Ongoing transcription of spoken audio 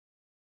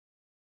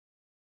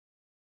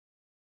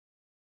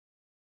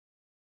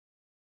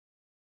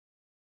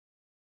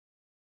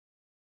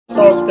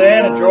So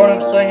stand and join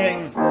in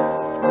singing,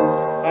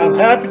 I'm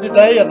happy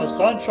today and the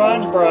sun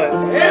shines bright.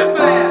 Yeah,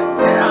 man.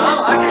 Yeah, I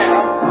like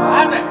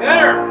that. That's a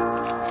gooder.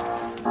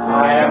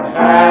 I am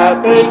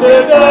happy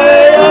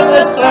today and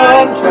the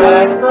sun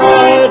shines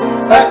bright.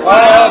 The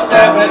clouds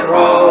have been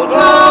rolled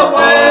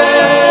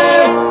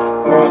away.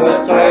 For the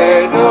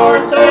Savior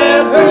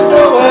said,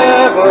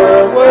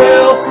 whosoever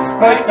will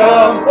may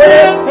come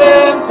with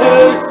him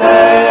to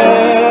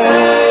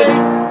stay.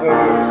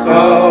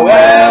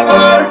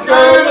 Whosoever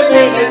surely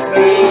meaneth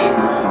me,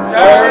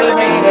 surely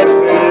meaneth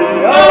me,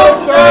 oh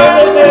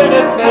surely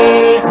meaneth me.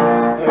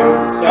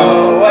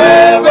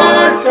 Whosoever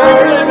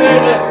surely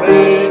meaneth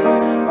me,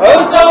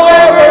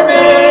 whosoever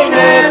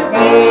meaneth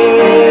me.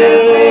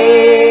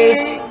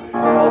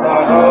 All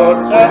my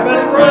hopes have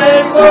been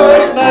raised, though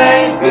his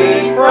name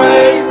be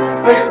praised.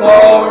 His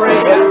glory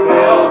has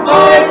filled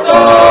my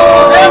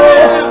soul.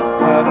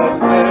 And has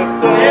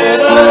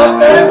lifted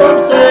up and from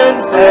sin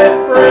set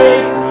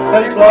free.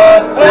 His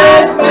blood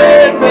has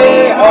made me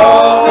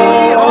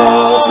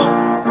whole.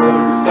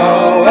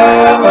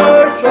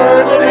 Whosoever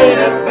surely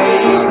meaneth me,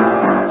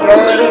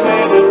 surely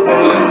meaneth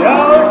me,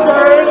 oh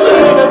surely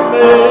meaneth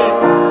me.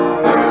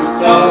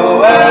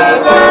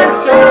 Whosoever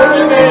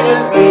surely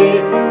meaneth me,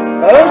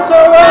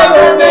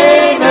 whosoever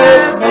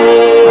meaneth me.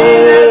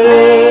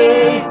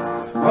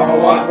 Oh,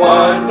 what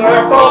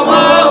wonderful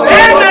love,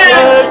 what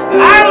place to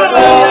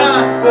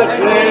love, but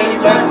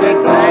Jesus should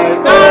take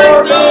my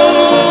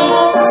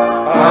soul.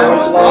 I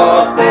was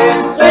lost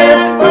in sin,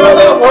 for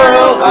the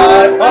world I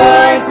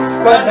pined,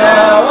 but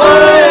now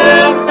I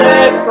am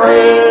set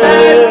free,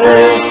 set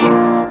free.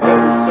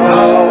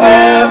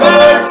 Whosoever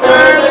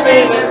surely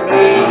meaneth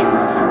me,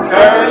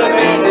 surely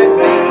meaneth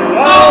me,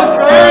 oh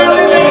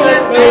surely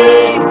meaneth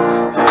me.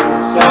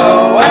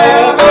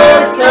 Whosoever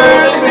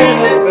surely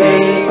meaneth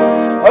me,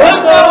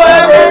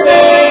 whosoever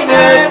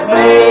meaneth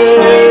me.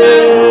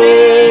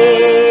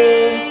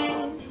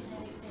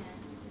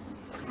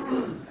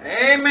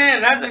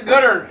 Amen. That's a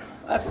gooder.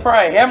 Let's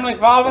pray. Heavenly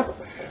Father,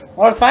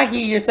 Lord, thank you.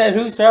 You said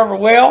whosoever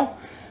will.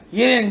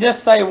 You didn't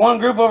just say one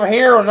group over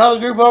here or another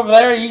group over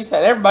there. You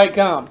said everybody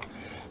come.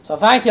 So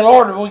thank you,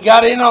 Lord, that we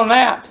got in on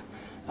that.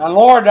 And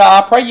Lord,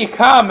 I pray you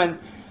come and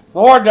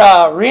Lord,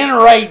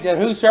 reiterate that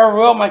whosoever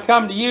will may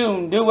come to you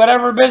and do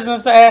whatever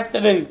business they have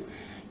to do.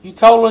 You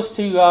told us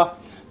to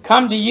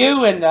come to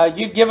you and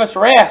you'd give us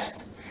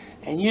rest.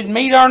 And you'd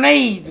meet our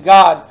needs,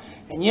 God.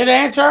 And you'd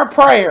answer our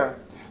prayer.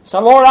 So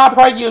Lord, I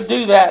pray you'll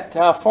do that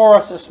for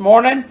us this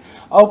morning.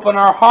 Open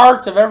our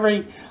hearts of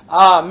every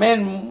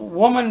man,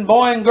 woman,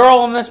 boy, and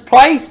girl in this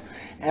place.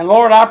 And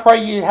Lord, I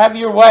pray you have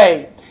your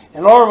way.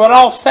 And Lord, when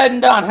all's said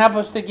and done, help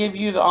us to give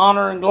you the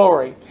honor and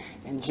glory.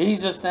 In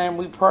Jesus' name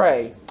we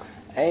pray.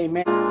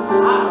 Amen.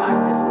 I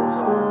like this little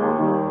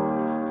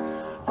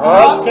song.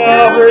 Up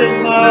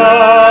Calvary's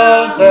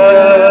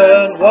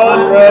mountain, one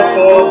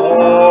dreadful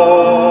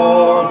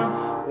morn,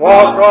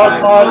 walked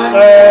across my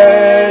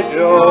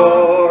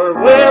Savior,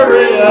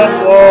 weary and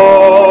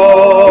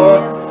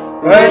worn,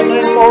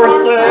 racing for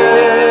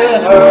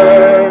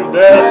sinners,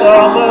 death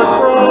on the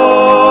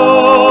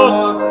cross,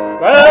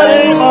 that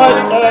he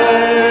might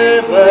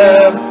save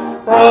them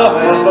from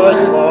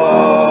endless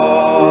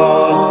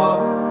loss.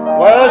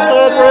 Blessed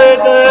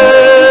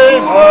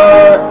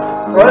Redeemer,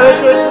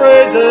 precious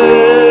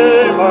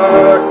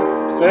Redeemer,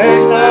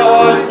 sing thou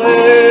I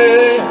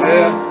see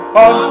him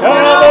on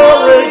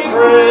Calvary's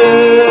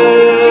tree.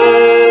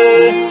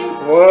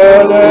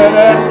 Wounded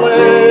and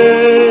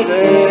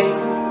bleeding,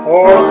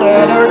 for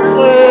sinners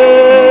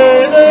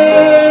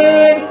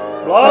pleading,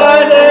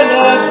 blind and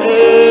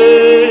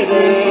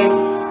unheeding,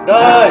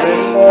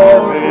 dying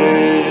for me.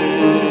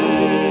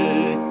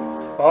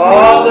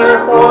 Father,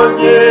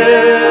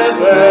 forgive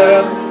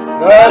them,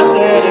 thus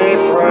did he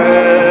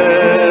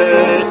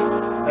pray.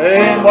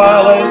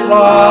 Meanwhile his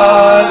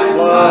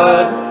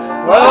lifeblood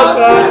was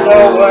cast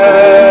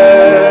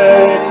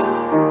away,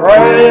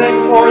 praying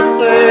for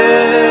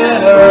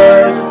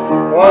sinners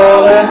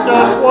while in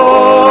such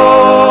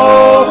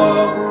woe.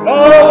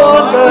 No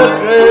one but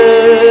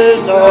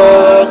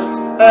Jesus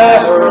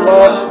ever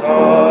loves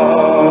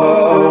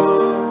snow.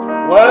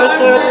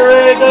 Blessed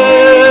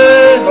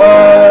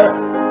Redeemer,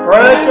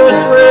 precious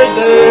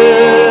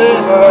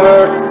Redeemer,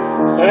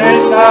 sing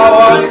now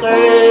I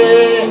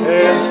see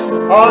him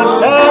on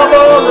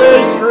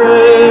Calvary's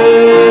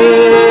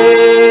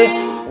tree.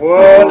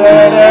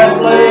 Wounded and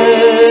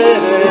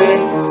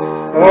bleeding,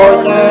 for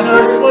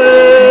sinners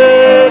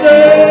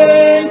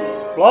pleading,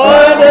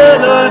 blind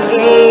and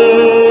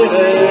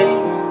unheeding,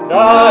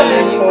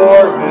 dying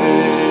for me.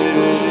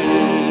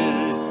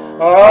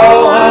 Oh,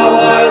 how I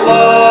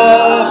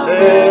love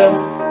him,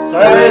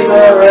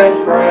 Savior and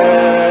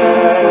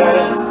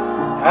friend.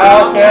 How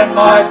can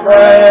my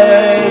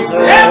praises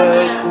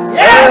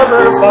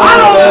ever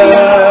find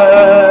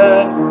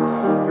end?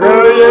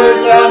 Through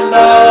years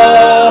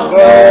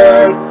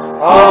unnumbered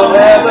on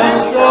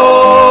heaven's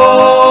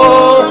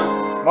shore,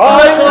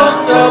 my tongue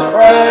shall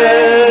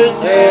praise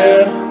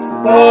him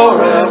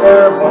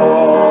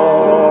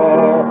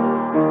forevermore.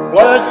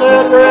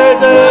 Blessed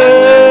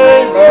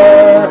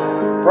Redeemer,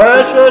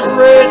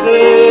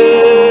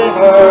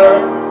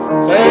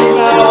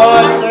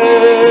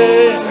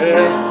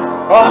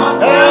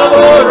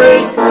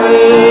 glory's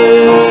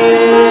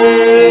tree.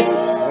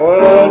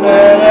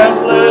 Wounded and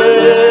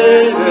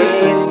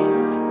bleeding,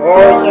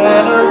 for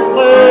sinners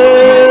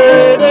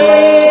pleading,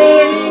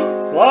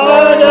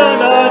 blind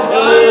and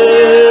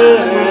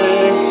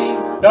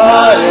unheeding,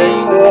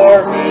 dying for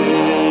me.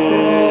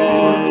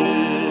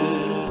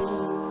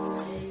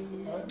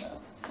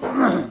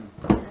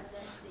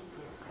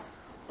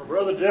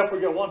 Brother Jeff, we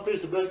got one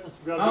piece of business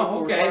we've got to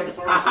do before we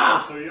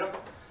start the service to you.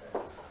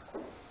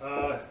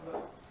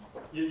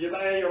 You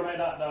may or may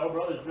not know,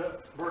 Brother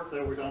Jeff's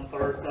birthday was on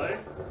Thursday.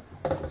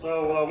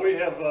 So we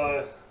have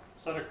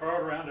sent a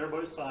card around,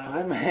 everybody's signed.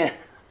 Amen.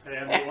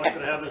 And we'd like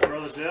to have this,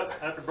 Brother Jeff.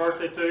 Happy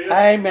birthday to you.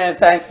 Amen.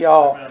 Thank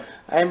y'all.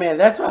 Amen.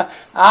 That's why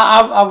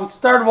I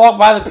started to walk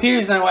by the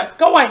pews and I went,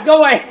 go away, go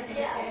away.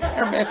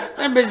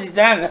 They're busy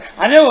signing it.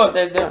 I knew what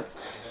they're doing.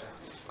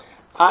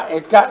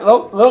 It's got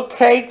little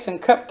cakes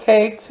and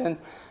cupcakes, and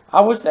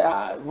I wish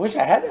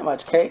I had that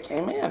much cake.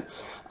 Amen.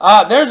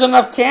 There's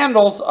enough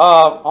candles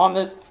on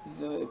this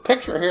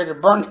picture here to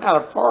burn down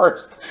a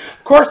forest.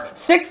 Of course,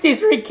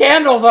 63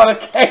 candles on a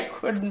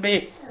cake wouldn't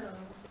be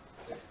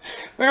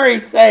very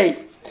safe.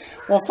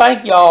 Well,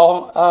 thank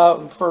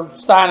y'all for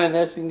signing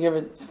this and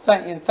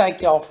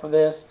thank y'all for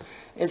this.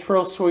 It's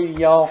real sweet of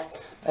y'all.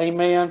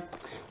 Amen.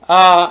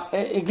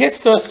 It gets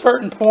to a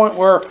certain point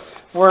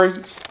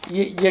where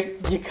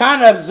you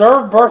kind of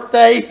observe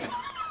birthdays,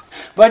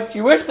 but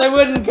you wish they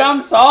wouldn't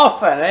come so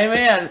often.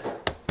 Amen.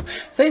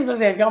 Seems like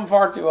they come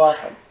far too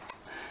often.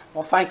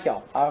 Well, thank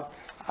y'all.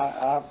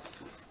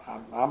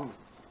 I'm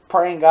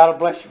praying God will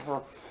bless you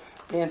for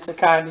being so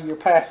kind to your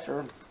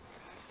pastor,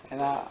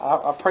 and I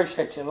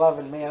appreciate you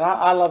loving me, and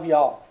I love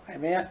y'all.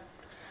 Amen.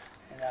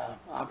 And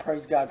I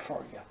praise God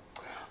for you.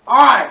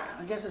 All right,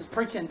 I guess it's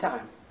preaching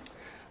time.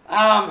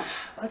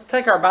 Let's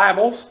take our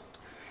Bibles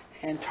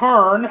and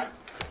turn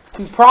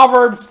to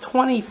Proverbs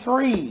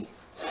 23.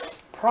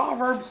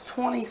 Proverbs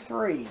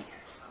 23.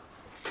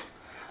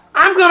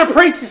 I'm going to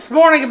preach this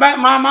morning about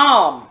my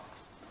mom.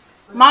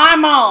 My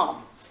mom.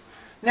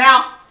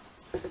 Now,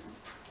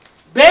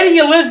 Betty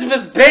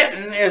Elizabeth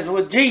Benton is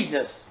with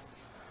Jesus.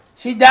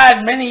 She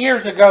died many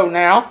years ago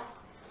now,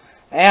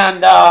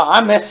 and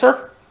I miss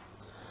her.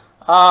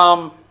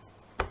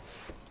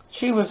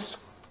 She was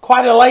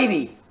quite a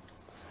lady.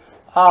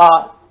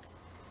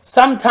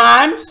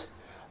 Sometimes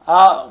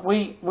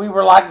we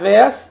were like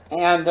this,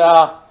 and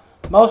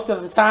most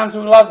of the times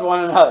we loved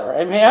one another.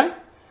 Amen.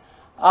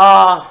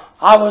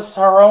 I was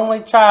her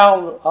only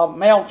child,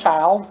 male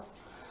child,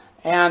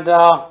 and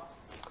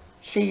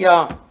she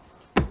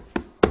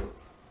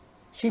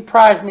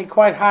prized me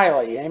quite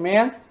highly.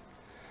 Amen.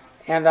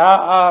 And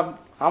I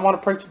want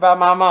to preach about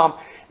my mom.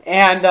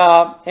 And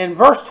in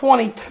verse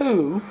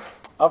 22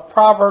 of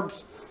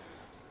Proverbs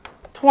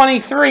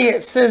 23,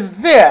 it says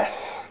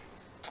this.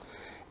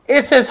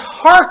 It says,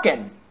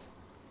 hearken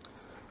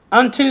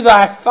unto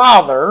thy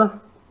father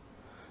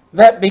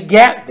that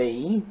begat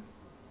thee,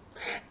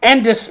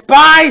 and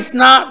despise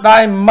not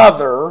thy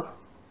mother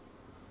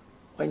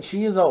when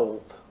she is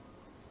old.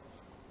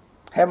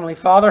 Heavenly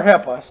Father,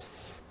 help us.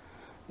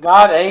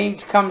 God,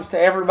 age comes to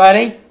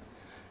everybody.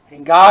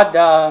 And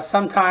God,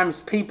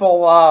 sometimes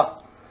people,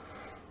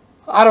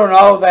 I don't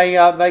know,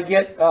 they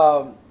get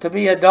to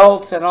be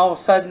adults, and all of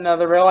a sudden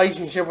the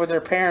relationship with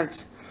their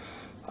parents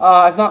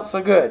is not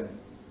so good.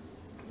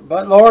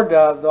 But Lord,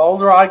 the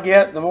older I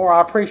get, the more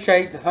I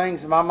appreciate the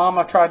things that my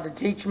mama tried to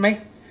teach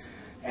me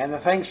and the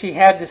things she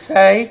had to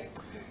say.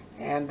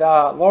 And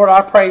Lord,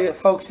 I pray that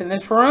folks in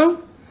this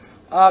room,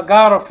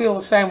 God will feel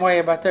the same way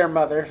about their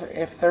mother.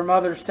 If their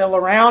mother's still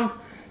around,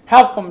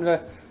 help them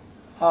to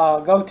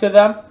go to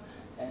them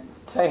and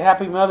say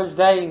Happy Mother's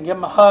Day and give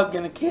them a hug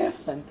and a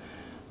kiss and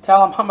tell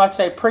them how much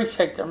they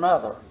appreciate their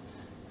mother.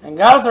 And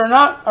God, if they're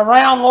not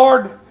around,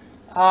 Lord,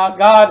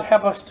 God,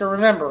 help us to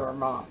remember our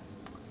mom.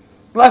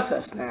 Bless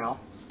us now.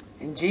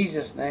 In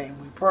Jesus' name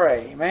we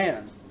pray.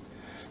 Amen.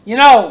 You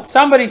know,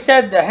 somebody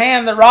said the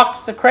hand that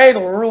rocks the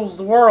cradle rules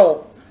the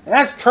world. And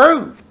that's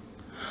true.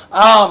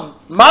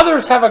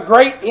 Mothers have a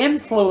great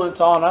influence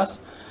on us,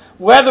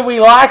 whether we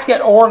like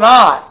it or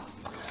not.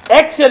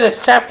 Exodus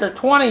chapter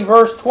 20,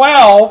 verse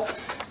 12,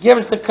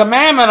 gives the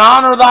commandment,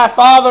 honor thy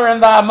father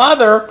and thy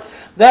mother,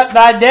 that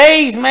thy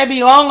days may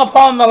be long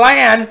upon the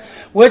land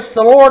which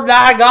the Lord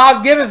thy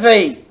God giveth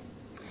thee.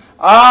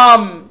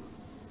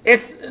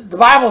 The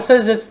Bible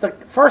says it's the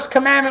first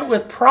commandment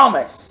with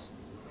promise.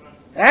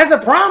 It has a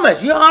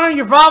promise. You honor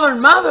your father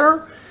and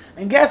mother,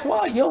 and guess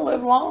what? You'll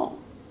live long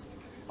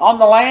on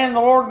the land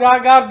the Lord thy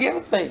God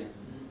giveth thee.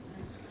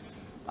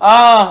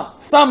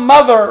 Some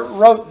mother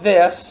wrote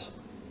this.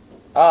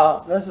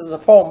 This is a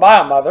poem by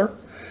a mother.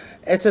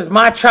 It says,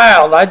 my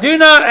child, I do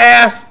not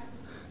ask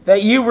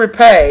that you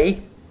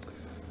repay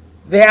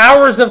the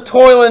hours of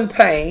toil and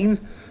pain,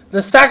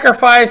 the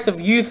sacrifice of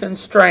youth and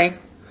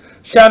strength,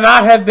 shall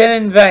not have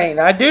been in vain.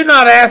 I do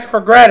not ask for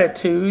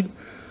gratitude,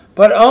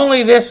 but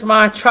only this,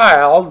 my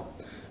child,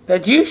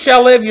 that you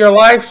shall live your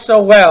life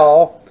so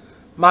well,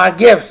 my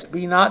gifts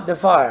be not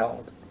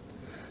defiled.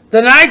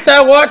 The nights I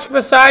watched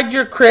beside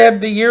your crib,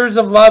 the years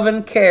of love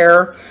and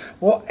care,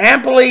 will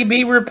amply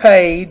be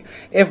repaid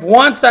if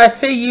once I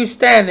see you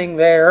standing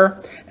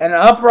there, an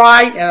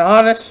upright and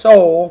honest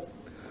soul,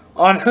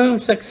 on whom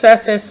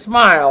success has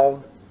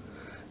smiled,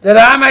 that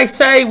I may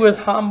say with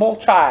humble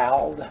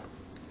child,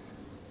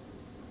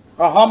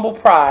 or humble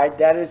pride,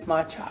 that is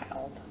my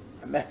child.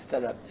 I messed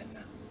it up, didn't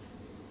I?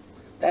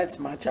 That's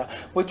my child.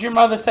 Would your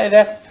mother say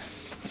that's,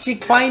 did she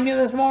claim you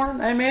this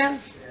morning? Amen?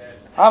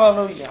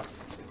 Hallelujah.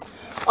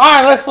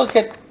 All right, let's look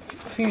at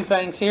a few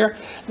things here.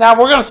 Now,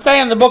 we're going to stay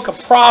in the book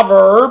of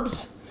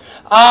Proverbs.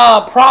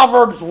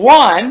 Proverbs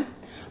 1,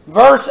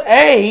 verse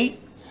 8,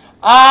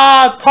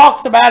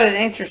 talks about an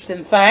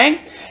interesting thing.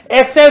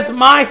 It says,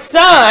 my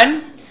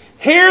son,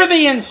 hear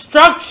the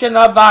instruction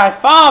of thy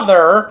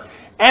father,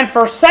 and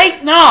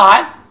forsake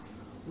not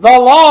the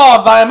law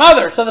of thy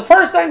mother. So the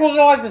first thing we'll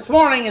go like this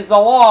morning is the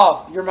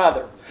law of your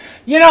mother.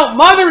 You know,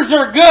 mothers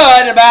are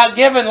good about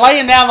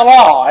laying down the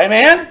law.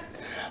 Amen?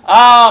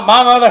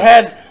 My mother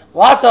had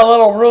lots of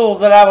little rules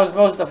that I was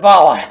supposed to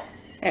follow.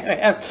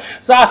 Amen.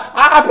 So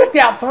I picked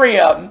out 3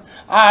 of them.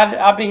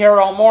 I'd be here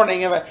all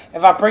morning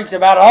if I preached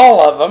about all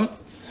of them.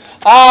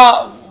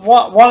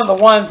 One of the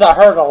ones I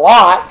heard a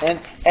lot, and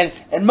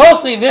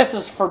mostly this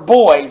is for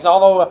boys,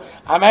 although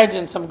I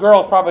imagine some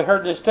girls probably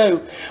heard this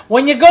too.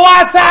 When you go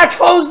outside,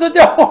 close the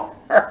door.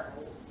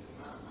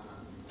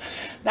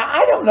 Now,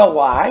 I don't know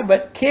why,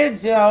 but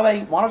kids, you know,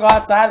 they want to go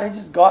outside, they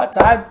just go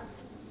outside.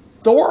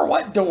 Door?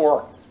 What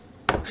door?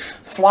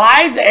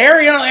 Flies, air,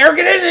 you know, air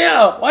conditioning, you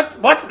know, what's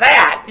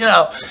that, you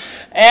know?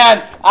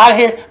 And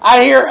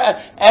I'd hear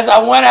as I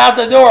went out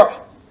the door,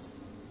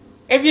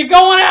 if you're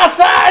going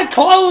outside,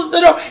 close the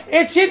door.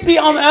 It should be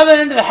on the other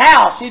end of the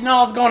house. You'd know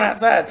I was going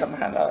outside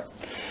somehow or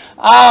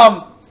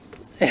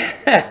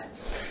another.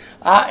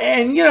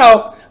 And, you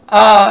know,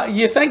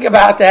 you think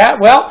about that.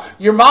 Well,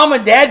 your mom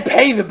and dad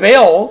pay the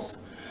bills,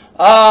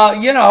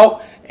 you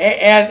know,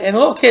 and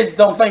little kids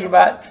don't think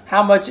about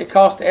how much it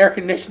costs to air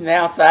condition the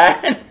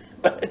outside,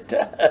 but it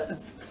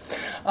does.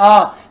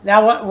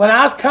 Now, when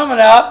I was coming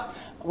up,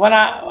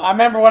 I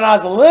remember when I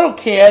was a little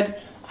kid,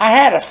 I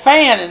had a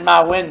fan in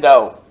my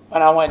window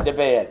when I went to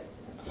bed.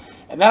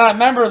 And then I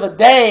remember the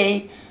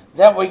day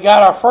that we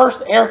got our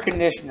first air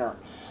conditioner.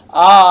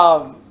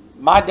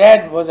 My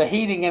dad was a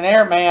heating and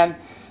air man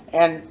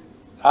and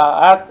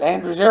at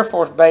Andrews Air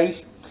Force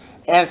Base,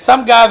 and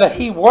some guy that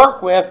he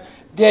worked with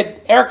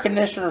did air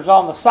conditioners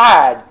on the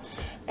side.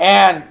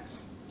 And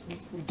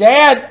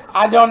Dad,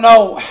 I don't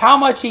know how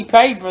much he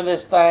paid for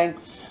this thing,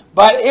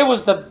 but it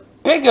was the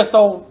biggest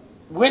old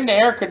window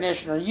air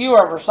conditioner you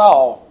ever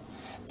saw.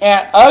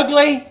 And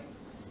ugly.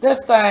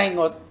 This thing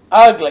was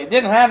ugly. It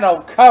didn't have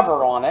no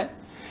cover on it.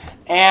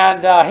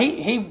 And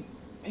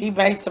he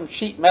made some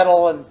sheet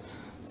metal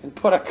and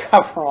put a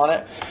cover on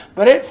it.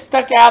 But it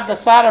stuck out the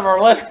side of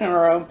our living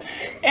room.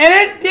 And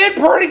it did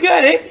pretty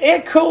good.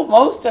 It cooled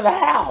most of the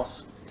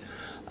house.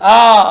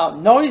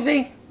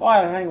 Noisy?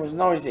 Boy, the thing was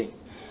noisy.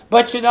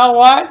 But you know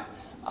what?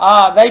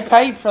 They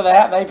paid for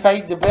that. They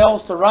paid the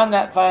bills to run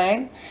that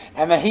thing.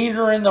 And the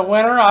heater in the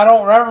winter, I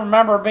don't ever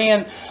remember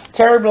being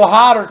terribly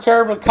hot or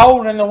terribly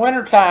cold in the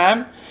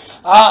wintertime.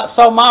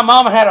 So my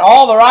mama had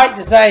all the right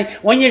to say,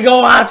 when you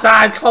go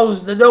outside,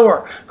 close the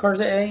door. Of course,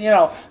 you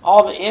know,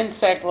 all the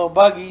insect little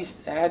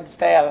buggies had to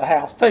stay out of the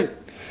house too.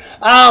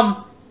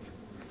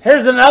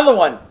 Here's another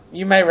one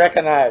you may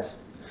recognize.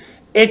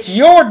 It's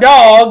your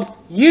dog.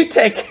 You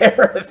take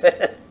care of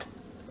it.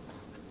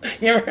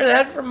 You ever heard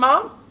that from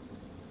Mom?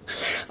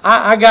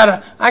 I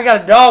got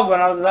a dog when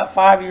I was about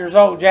 5 years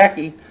old,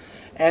 Jackie,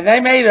 and they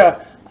made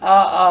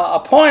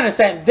a point of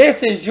saying,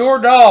 this is your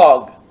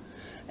dog.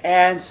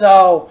 And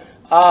so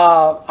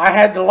I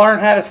had to learn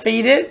how to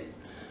feed it.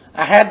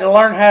 I had to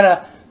learn how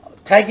to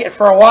take it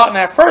for a walk. And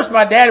at first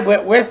my dad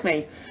went with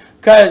me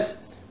because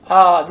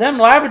them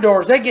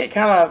Labradors, they get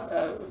kind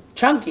of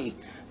chunky.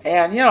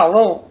 And, you know, a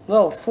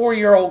little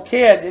 4-year-old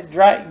kid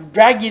would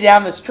drag you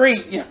down the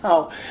street, you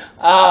know,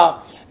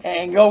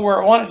 and go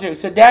where it wanted to.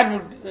 So Dad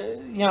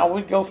would, you know,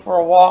 we'd go for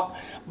a walk.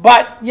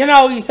 But, you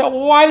know, you said,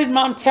 well, why did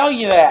Mom tell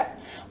you that?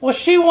 Well,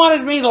 she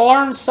wanted me to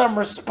learn some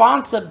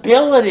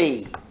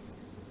responsibility.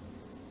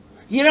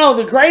 You know,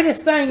 the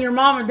greatest thing your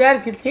mom and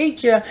dad could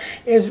teach you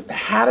is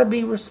how to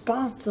be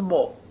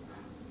responsible.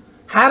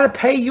 How to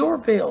pay your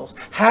bills.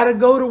 How to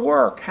go to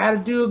work. How to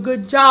do a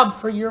good job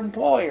for your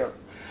employer.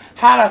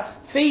 How to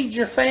feed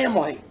your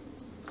family.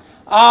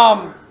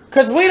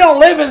 Because we don't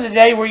live in the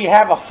day where you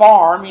have a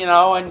farm, you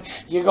know, and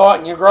you go out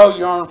and you grow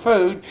your own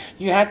food.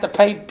 You have to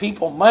pay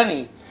people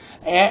money.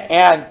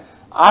 And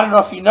I don't know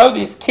if you know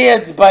these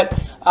kids, but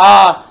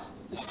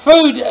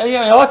food, you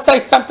know, let's say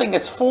something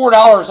is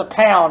 $4 a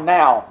pound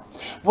now.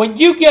 When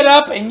you get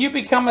up and you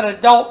become an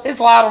adult, it's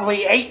liable to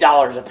be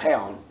 $8 a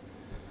pound.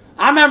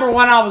 I remember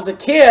when I was a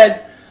kid,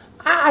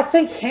 I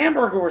think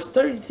hamburger was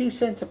 32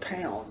 cents a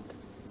pound.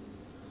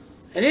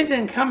 And it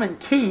didn't come in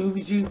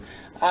tubes.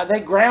 They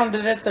ground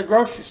it at the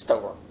grocery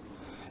store.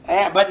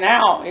 But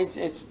now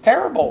it's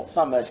terrible,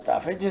 some of that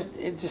stuff. It just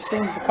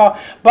seems to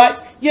cost.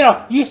 But, you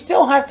know, you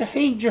still have to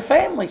feed your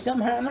family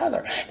somehow or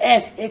another.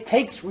 And it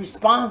takes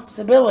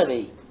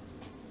responsibility.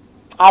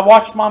 I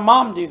watched my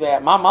mom do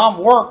that. My mom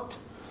worked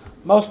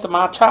most of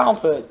my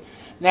childhood.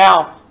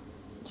 Now,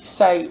 you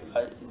say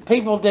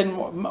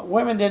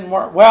women didn't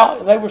work.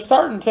 Well, they were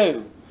starting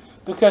to,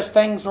 because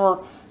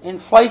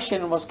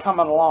inflation was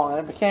coming along, and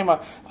it became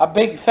a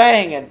big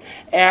thing.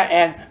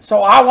 And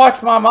so I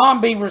watched my mom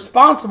be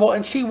responsible,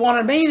 and she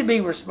wanted me to be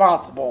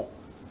responsible.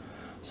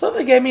 So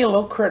they gave me a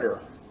little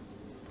critter.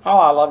 Oh,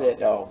 I love that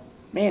dog.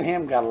 Me and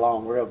him got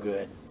along real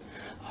good.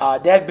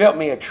 Dad built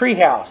me a tree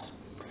house,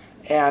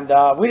 and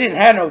we didn't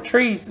have no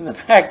trees in the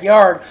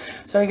backyard,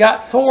 so he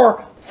got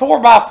four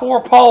by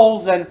four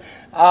poles, and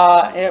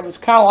it was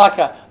kind of like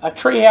a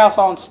tree house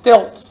on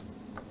stilts,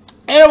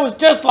 and it was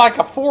just like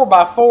a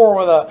 4x4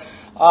 with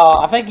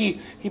I think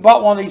he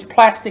bought one of these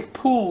plastic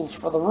pools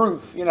for the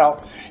roof,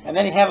 and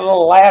then he had a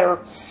little ladder,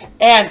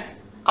 and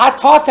I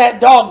taught that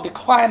dog to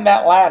climb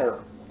that ladder,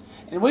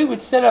 and we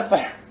would sit up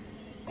there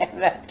in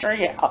that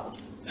tree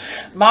house.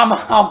 My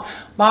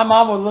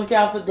mom would look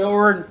out the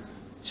door, and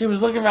she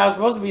was looking. I was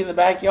supposed to be in the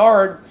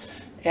backyard,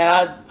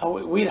 and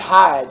we'd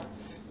hide,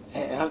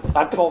 and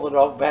I'd pull the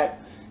dog back,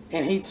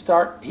 and he'd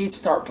start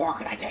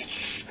barking. I'd say,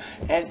 "Shh!"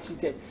 And she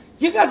said,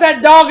 "You got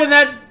that dog in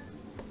that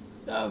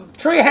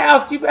tree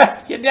house? You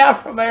better get down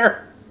from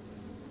there."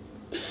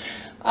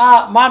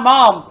 My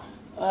mom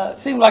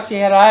seemed like she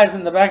had eyes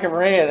in the back of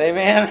her head.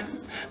 Amen.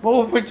 But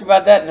we'll preach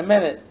about that in a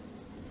minute.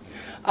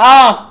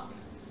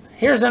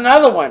 Here's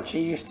another one she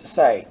used to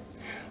say.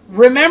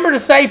 Remember to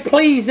say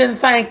please and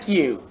thank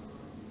you.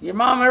 Your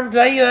mom ever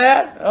tell you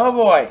that? Oh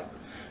boy.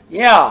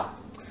 Yeah.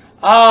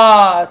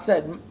 I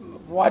said,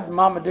 why did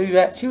Mama do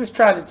that? She was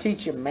trying to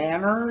teach you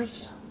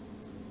manners.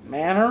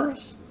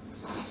 Manners.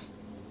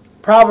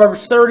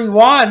 Proverbs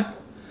 31,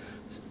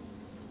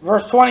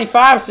 verse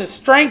 25 says,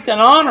 strength and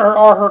honor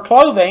are her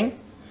clothing,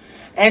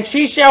 and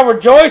she shall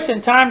rejoice in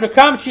time to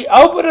come. She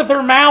openeth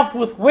her mouth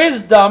with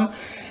wisdom,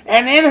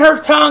 and in her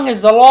tongue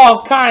is the law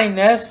of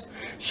kindness.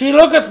 She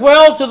looketh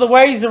well to the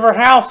ways of her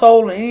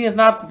household, and eateth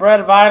not the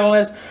bread of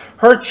idleness.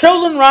 Her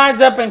children rise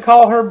up and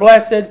call her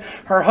blessed.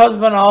 Her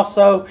husband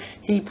also,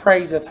 he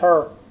praiseth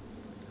her.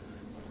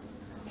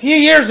 A few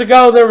years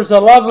ago, there was a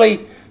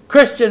lovely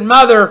Christian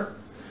mother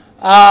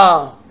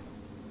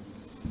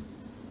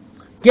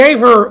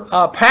gave her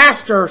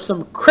pastor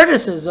some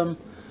criticism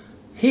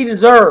he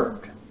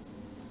deserved.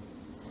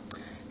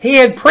 He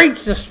had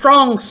preached a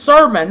strong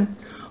sermon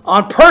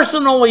on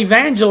personal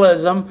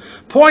evangelism,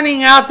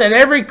 pointing out that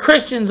every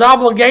Christian's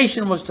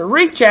obligation was to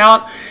reach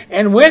out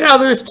and win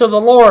others to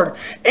the Lord.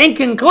 In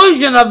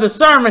conclusion of the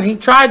sermon, he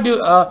tried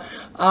to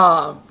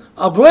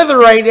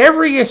obliterate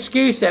every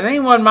excuse that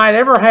anyone might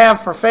ever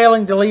have for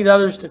failing to lead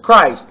others to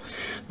Christ.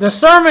 The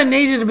sermon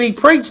needed to be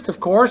preached, of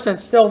course, and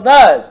still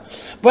does.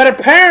 But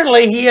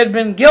apparently he had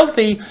been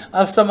guilty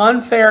of some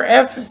unfair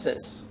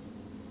emphasis.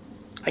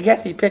 I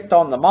guess he picked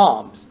on the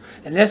moms.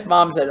 And this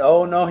mom said,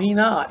 oh, no, he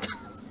not.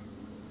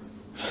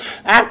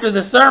 After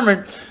the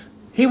sermon,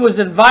 he was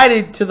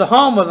invited to the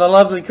home of the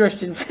lovely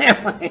Christian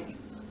family.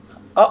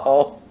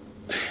 Uh-oh.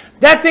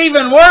 That's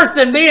even worse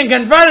than being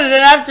confronted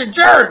after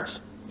church.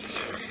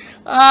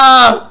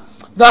 The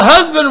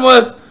husband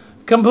was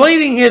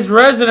completing his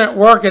resident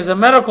work as a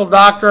medical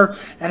doctor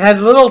and had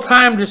little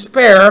time to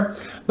spare,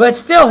 but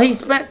still he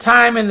spent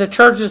time in the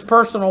church's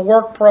personal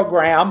work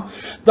program.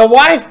 The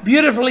wife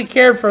beautifully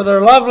cared for their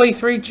lovely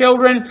 3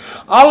 children.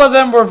 All of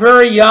them were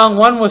very young.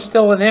 One was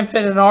still an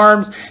infant in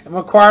arms and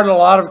required a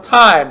lot of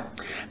time.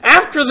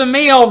 After the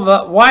meal,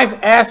 the wife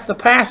asked the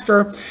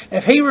pastor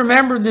if he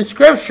remembered the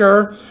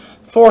scripture,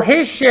 for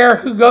his share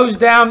who goes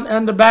down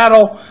into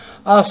battle,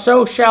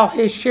 so shall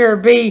his share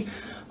be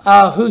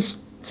who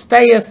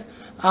stayeth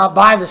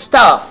by the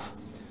stuff.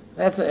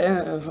 That's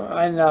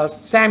in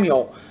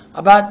Samuel.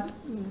 About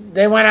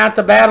they went out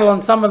to battle,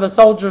 and some of the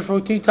soldiers were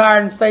too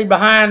tired and stayed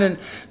behind, and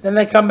then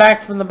they come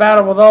back from the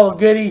battle with all the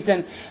goodies,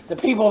 and the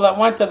people that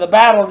went to the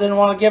battle didn't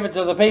want to give it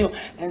to the people.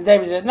 And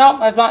David said, no,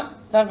 that's not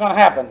going to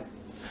happen.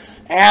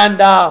 And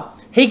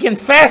he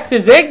confessed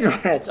his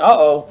ignorance.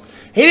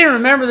 He didn't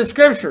remember the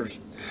scriptures.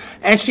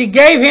 And she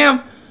gave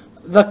him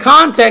the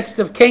context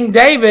of King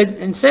David,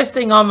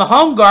 insisting on the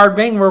home guard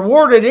being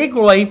rewarded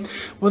equally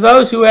with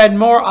those who had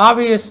more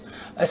obvious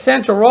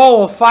essential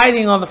role of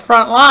fighting on the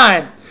front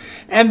line.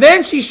 And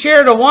then she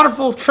shared a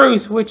wonderful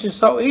truth which is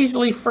so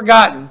easily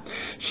forgotten.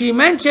 She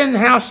mentioned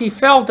how she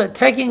felt that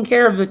taking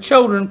care of the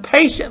children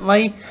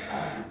patiently,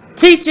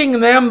 teaching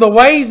them the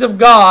ways of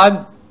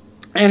God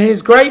and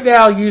his great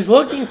values,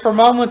 looking for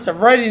moments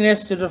of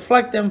readiness to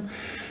deflect them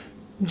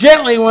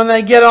gently when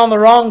they get on the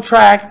wrong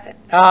track,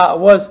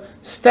 was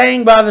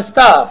staying by the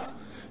stuff.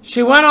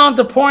 She went on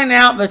to point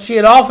out that she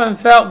had often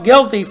felt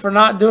guilty for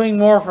not doing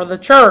more for the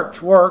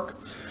church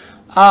work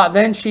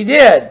than she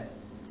did.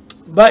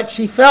 But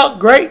she felt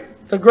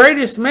the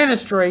greatest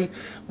ministry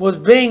was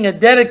being a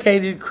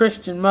dedicated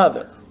Christian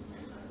mother.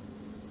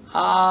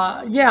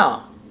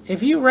 Yeah,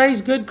 if you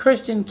raise good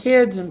Christian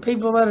kids and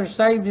people that are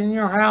saved in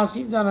your house,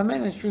 you've done a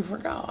ministry for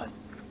God.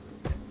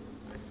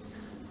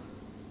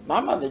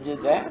 My mother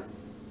did that.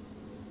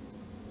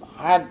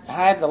 I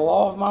had the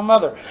law of my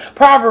mother.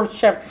 Proverbs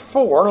chapter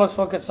 4, let's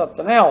look at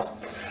something else.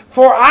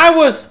 For I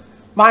was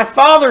my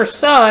father's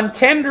son,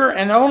 tender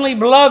and only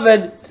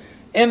beloved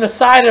in the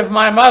sight of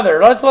my mother.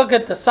 Let's look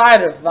at the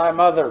sight of thy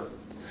mother.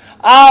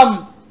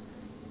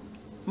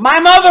 My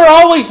mother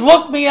always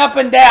looked me up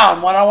and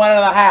down when I went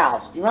to the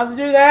house. Do you want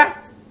to do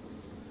that?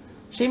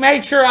 She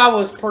made sure I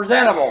was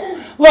presentable.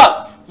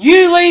 Look,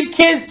 you leave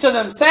kids to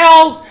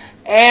themselves,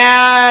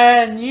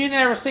 and you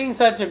never seen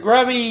such a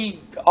grubby,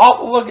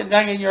 awful looking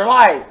thing in your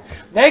life.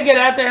 They get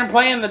out there and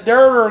play in the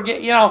dirt, or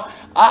get, the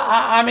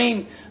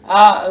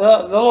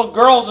little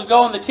girls will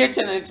go in the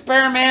kitchen and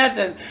experiment,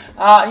 and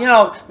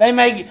they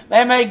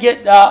may get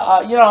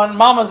in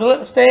mama's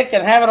lipstick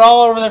and have it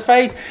all over their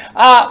face.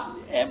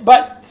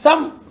 But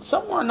somewhere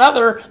or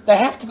another, they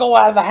have to go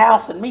out of the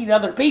house and meet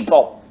other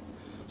people.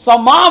 So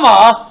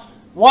mama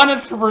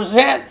wanted to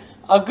present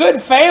a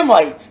good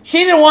family.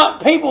 She didn't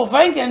want people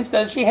thinking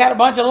that she had a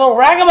bunch of little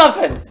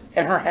ragamuffins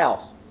in her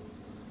house.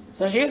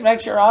 So she'd make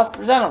sure I was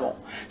presentable.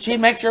 She'd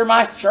make sure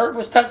my shirt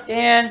was tucked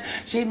in.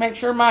 She'd make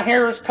sure my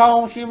hair was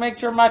combed. She'd make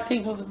sure my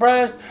teeth was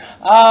brushed.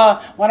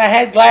 When I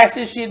had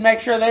glasses, she'd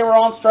make sure they were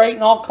on straight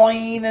and all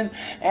clean. And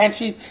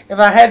if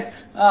I had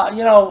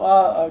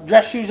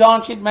dress shoes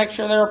on, she'd make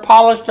sure they were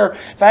polished. Or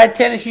if I had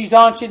tennis shoes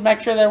on, she'd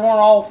make sure they weren't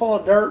all full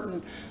of dirt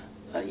and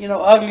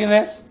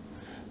ugliness.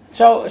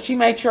 So she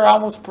made sure I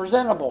was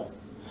presentable.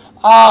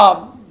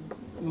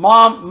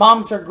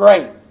 Moms are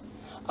great.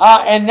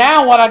 And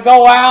now when I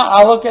go out,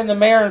 I look in the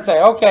mirror and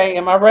say, okay,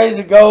 am I ready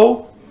to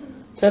go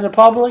to the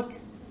public?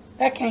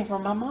 That came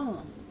from my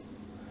mom.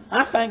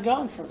 I thank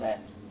God for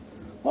that.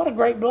 What a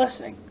great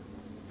blessing.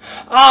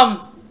 And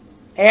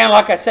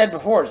like I said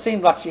before, it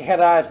seemed like she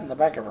had eyes in the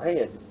back of her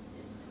head.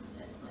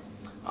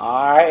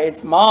 All right,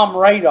 it's mom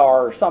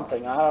radar or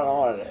something. I don't know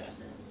what it is.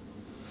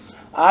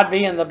 I'd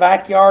be in the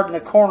backyard in the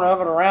corner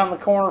of it, around the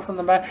corner from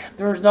the back.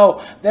 There's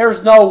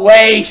no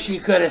way she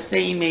could have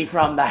seen me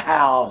from the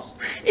house,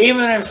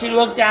 even if she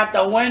looked out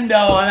the window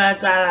on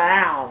that side of the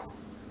house.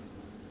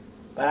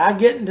 But I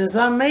get into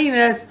some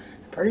meanness.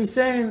 Pretty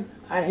soon,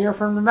 I hear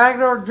from the back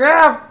door,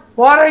 Jeff,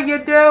 what are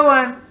you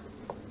doing?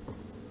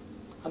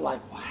 I'm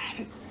like, what?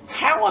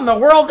 How in the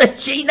world did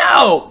she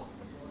know?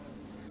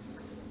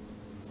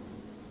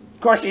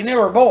 Of course, she knew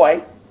her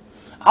boy.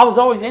 I was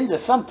always into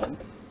something.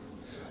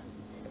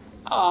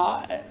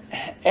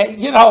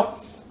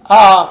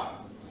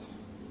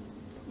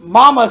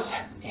 Mamas,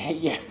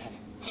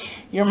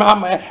 your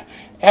mama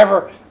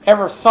ever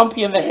thump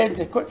you in the head and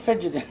say, quit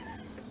fidgeting?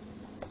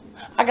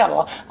 I got a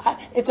lot.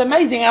 It's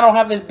amazing I don't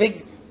have this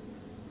big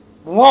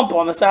lump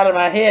on the side of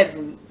my head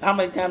from how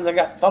many times I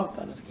got thumped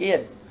as a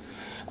kid.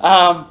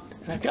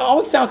 It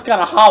always sounds kind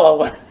of hollow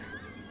when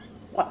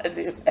I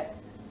do that.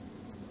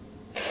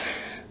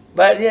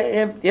 But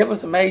it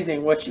was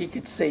amazing what she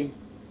could see.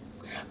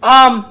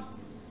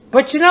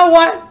 But you know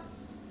what?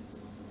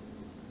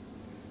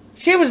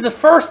 She was the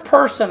first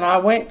person I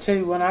went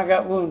to when I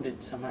got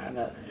wounded somehow or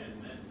another.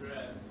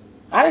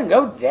 I didn't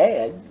go to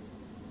Dad.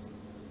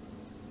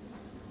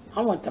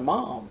 I went to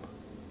Mom.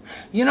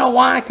 You know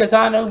why? Because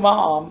I knew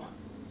Mom.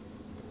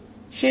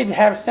 She'd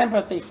have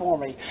sympathy for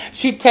me.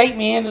 She'd take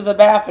me into the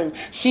bathroom.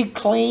 She'd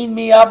clean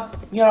me up,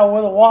 with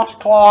a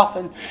washcloth,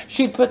 and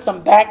she'd put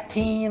some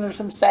Bactine or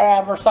some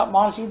salve or something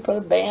on it. She'd put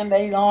a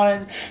Band-Aid on it,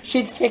 and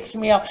she'd fix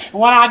me up. And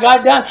when I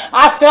got done,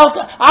 I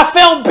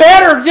felt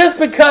better just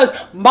because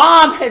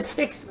Mom had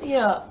fixed me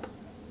up.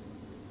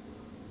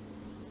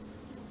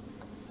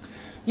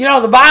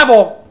 The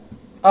Bible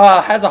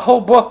has a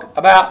whole book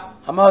about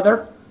a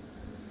mother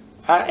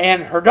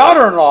and her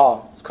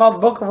daughter-in-law. It's called the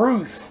Book of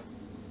Ruth.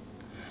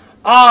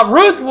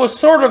 Ruth was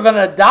sort of an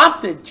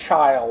adopted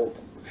child,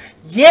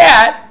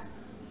 yet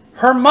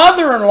her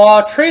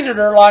mother-in-law treated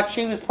her like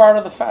she was part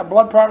of the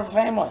blood part of the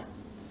family.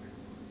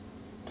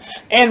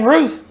 In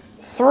Ruth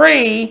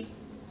 3,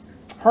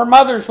 her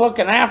mother's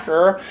looking after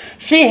her.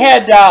 She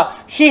had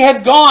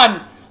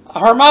gone.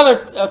 Her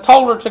mother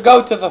told her to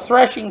go to the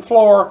threshing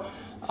floor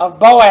of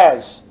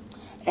Boaz,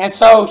 and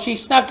so she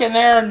snuck in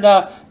there in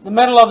the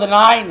middle of the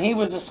night, and he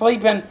was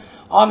asleep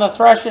on the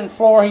threshing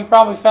floor. He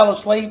probably fell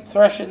asleep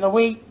threshing the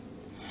wheat.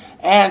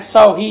 And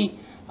so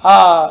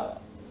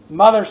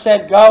mother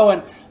said, go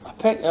and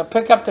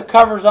pick up the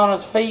covers on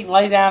his feet and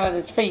lay down at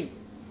his feet.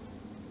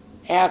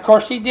 And of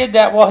course she did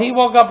that. Well, he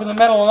woke up in the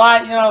middle of the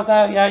night,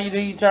 how you do,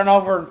 you turn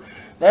over, and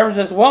there was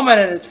this woman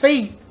at his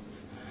feet.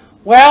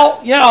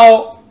 Well,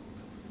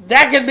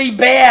 that could be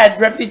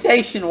bad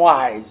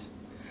reputation-wise.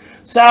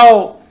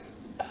 So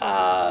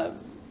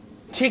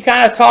she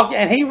kind of talked,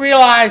 and he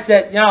realized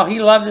that, he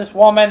loved this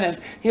woman and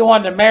he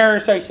wanted to marry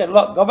her. So he said,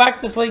 look, go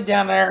back to sleep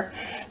down there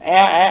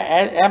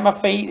at my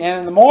feet, and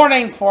in the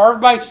morning, before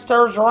everybody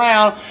stirs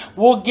around,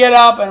 we'll get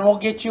up and we'll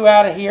get you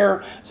out of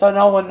here so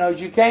no one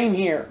knows you came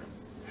here.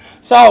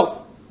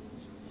 So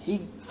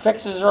he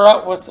fixes her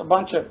up with a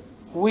bunch of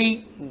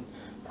wheat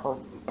or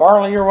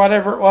barley or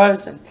whatever it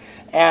was,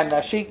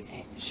 and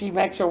she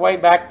makes her way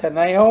back to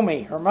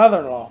Naomi, her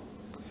mother-in-law.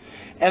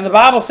 And the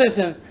Bible says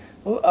in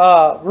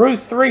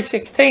Ruth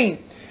 3:16,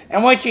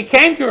 and when she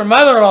came to her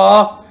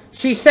mother-in-law,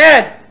 She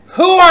said,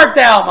 "Who art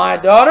thou, my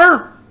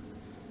daughter?"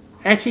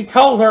 And she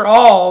told her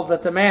all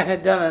that the man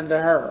had done unto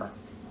her.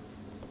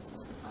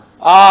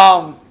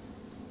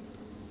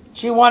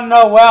 She wanted to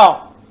know,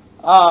 well,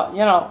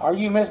 are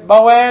you Miss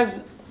Boaz?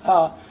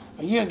 Are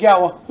you a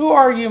gal? Well, who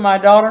are you, my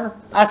daughter?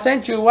 I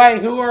sent you away.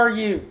 Who are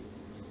you?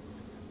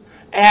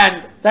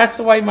 And that's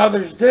the way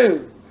mothers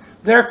do.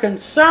 They're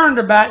concerned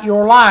about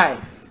your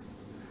life.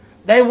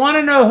 They want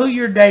to know who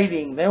you're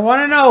dating. They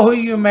want to know who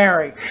you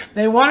marry.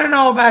 They want to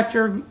know about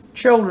your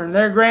children,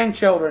 their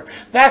grandchildren.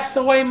 That's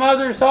the way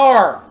mothers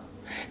are.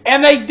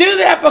 And they do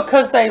that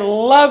because they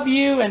love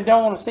you and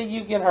don't want to see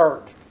you get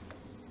hurt.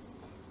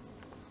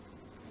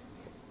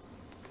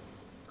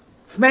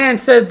 This man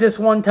said this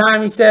one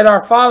time. He said,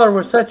 our father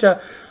was such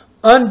a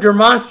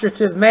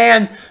undemonstrative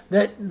man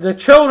that the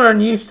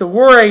children used to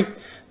worry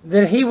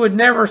that he would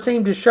never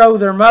seem to show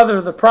their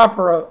mother the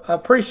proper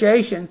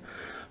appreciation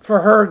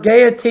for her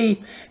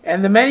gaiety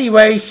and the many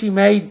ways she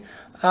made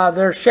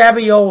their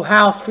shabby old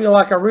house feel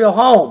like a real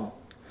home.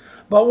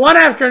 But one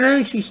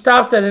afternoon she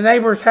stopped at a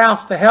neighbor's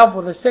house to help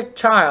with a sick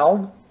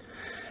child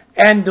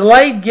and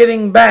delayed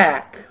getting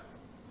back.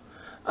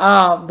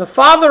 The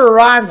father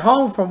arrived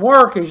home from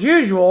work as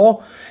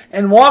usual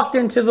and walked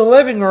into the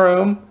living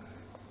room,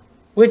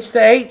 which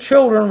the 8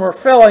 children were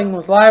filling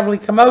with lively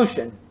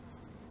commotion.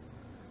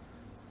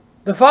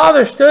 The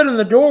father stood in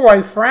the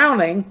doorway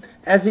frowning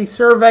as he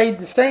surveyed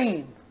the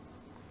scene.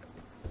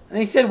 And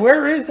he said,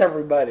 "Where is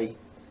everybody?"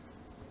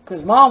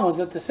 Because Mom was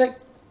at the sick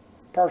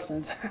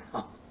person's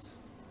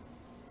house.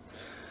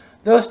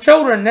 Those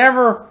children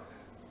never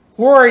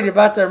worried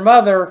about their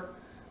mother,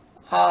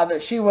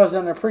 that she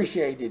wasn't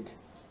appreciated.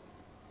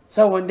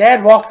 So when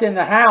Dad walked in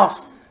the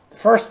house, the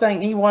first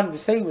thing he wanted to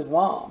see was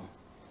Mom.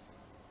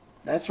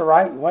 That's the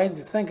right way to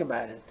think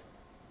about it.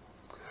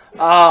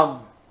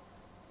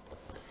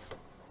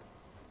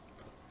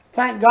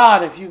 Thank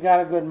God if you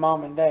got a good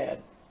mom and dad.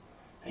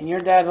 And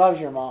your dad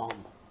loves your mom.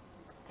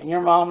 And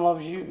your mom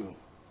loves you.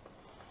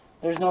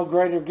 There's no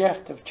greater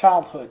gift of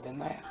childhood than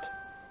that.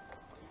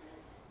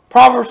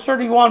 Proverbs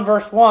 31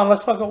 verse 1.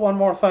 Let's look at one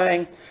more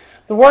thing.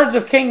 The words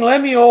of King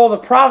Lemuel, the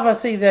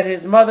prophecy that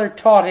his mother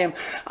taught him.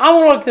 I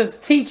want to look at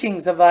the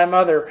teachings of thy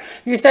mother.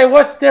 You say,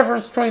 what's the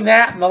difference between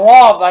that and the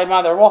law of thy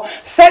mother? Well,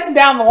 setting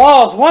down the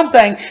law is one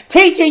thing.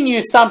 Teaching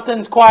you something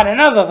is quite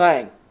another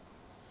thing.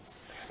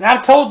 And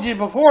I've told you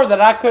before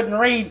that I couldn't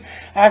read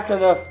after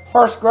the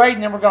first grade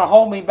and they were going to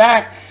hold me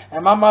back.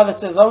 And my mother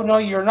says, "Oh, no,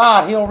 you're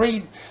not. He'll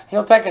read.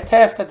 He'll take a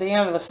test at the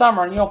end of the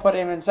summer and you'll put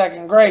him in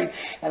 2nd grade."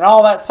 And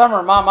all that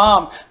summer, my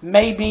mom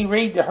made me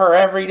read to her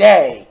every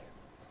day.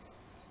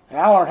 And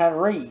I learned how to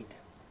read.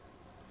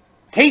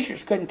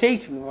 Teachers couldn't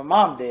teach me, but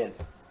Mom did.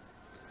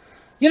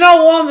 You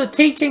know, one of the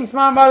teachings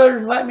my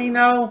mother let me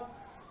know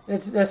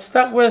that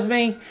stuck with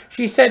me,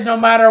 she said, "No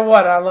matter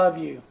what, I love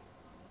you.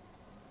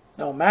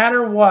 No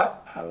matter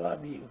what, I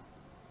love you."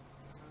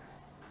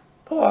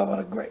 Boy, what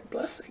a great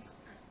blessing.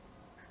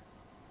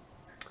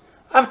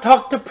 I've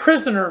talked to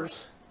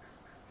prisoners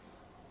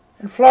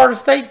in Florida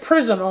State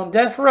Prison on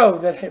death row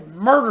that had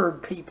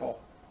murdered people.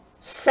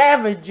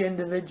 Savage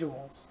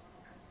individuals.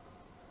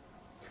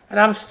 And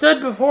I've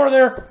stood before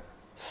their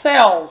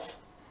cells.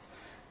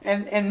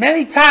 And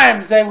many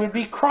times they would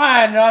be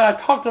crying. And I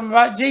talked to them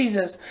about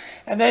Jesus.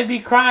 And they'd be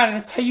crying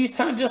and say, "You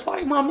sound just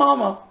like my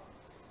mama."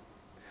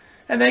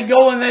 And they'd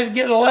go and they'd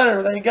get a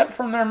letter they got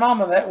from their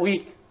mama that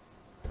week,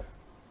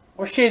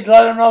 where she'd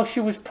let them know she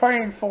was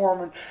praying for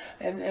them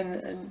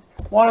and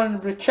wanting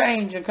them to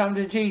change and come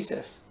to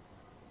Jesus.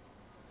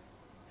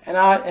 And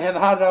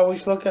I'd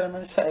always look at them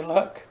and say,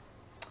 "Look,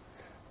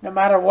 no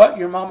matter what,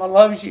 your mama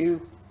loves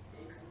you."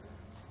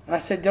 And I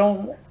said,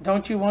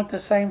 don't you want the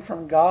same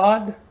from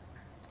God?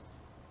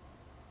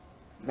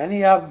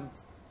 Many of them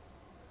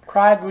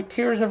cried with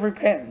tears of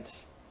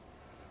repentance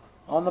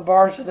on the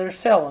bars of their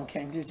cell and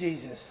came to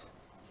Jesus.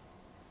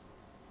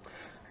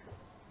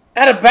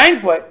 At a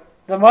banquet,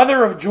 the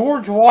mother of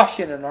George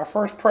Washington, our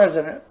first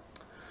president,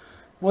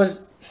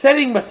 was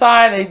sitting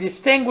beside a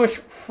distinguished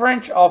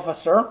French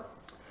officer.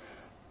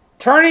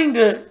 Turning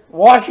to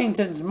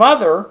Washington's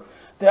mother,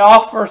 the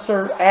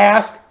officer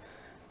asked,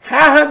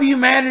 "How have you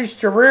managed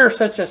to rear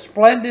such a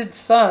splendid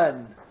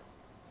son?"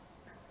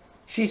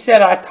 She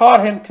said, "I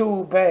taught him to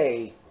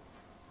obey."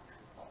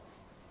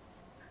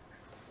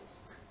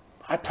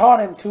 I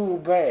taught him to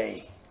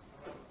obey.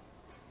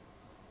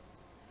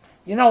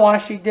 You know why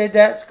she did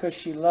that? It's because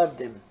she loved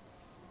him.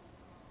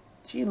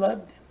 She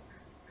loved him.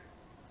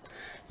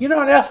 You know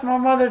what else my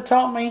mother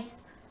taught me?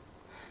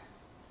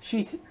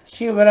 She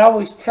would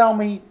always tell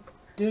me,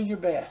 "Do your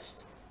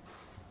best.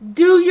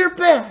 Do your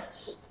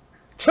best.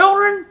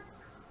 Children,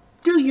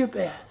 do your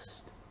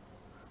best."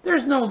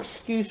 There's no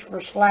excuse for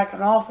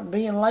slacking off and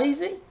being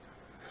lazy.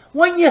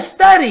 When you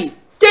study,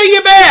 do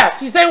your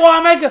best. You say, "Well,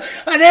 I make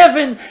an F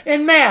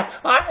in math."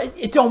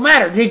 It don't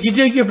matter. Did you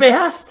do your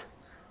best?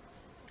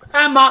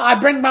 I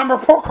bring my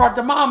report card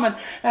to Mom and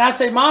I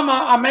say,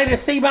 "Mama, I made a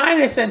C-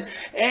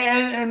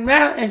 and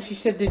math." And she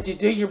said, "Did you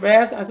do your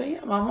best?" I said,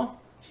 "Yeah, Mama."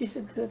 She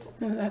said,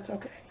 that's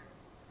okay.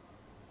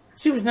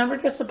 She was never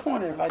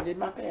disappointed if I did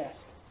my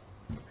best.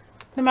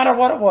 No matter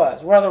what it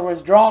was, whether it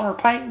was drawing or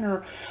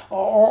painting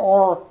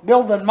or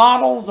building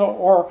models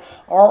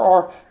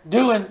or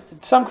doing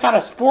some kind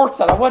of sports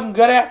that I wasn't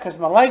good at because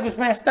my leg was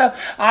messed up.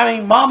 I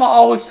mean, Mama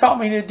always taught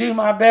me to do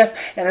my best,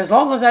 and as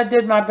long as I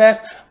did my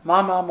best,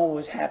 my Mama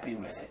was happy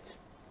with it.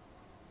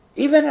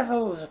 Even if it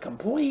was a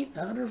complete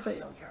and utter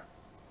failure.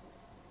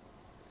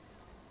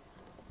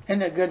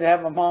 Isn't it good to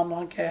have a mom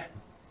like that?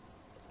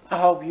 I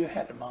hope you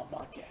had a mom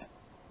like that.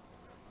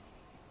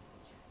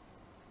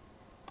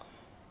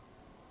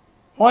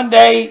 One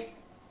day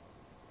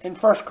in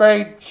first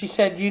grade, she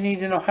said, "You need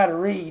to know how to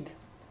read."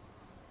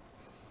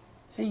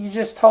 See, you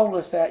just told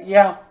us that.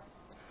 Yeah.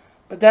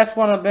 But that's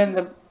one of been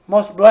the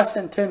most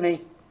blessing to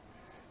me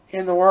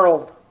in the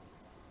world.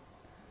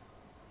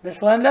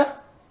 Miss Linda,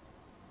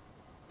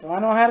 do I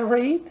know how to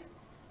read?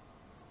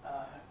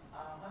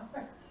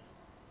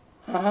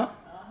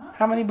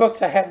 How many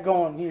books I have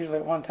going usually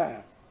at one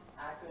time?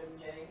 I couldn't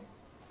tell you.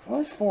 Well,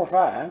 it's 4 or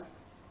 5.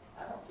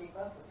 I don't keep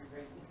up with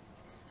your reading.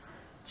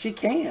 She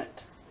can't.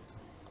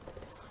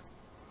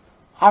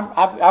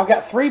 I've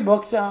got 3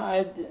 books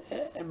by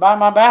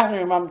my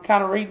bathroom. I'm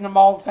kind of reading them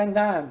all at the same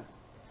time.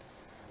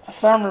 A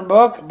sermon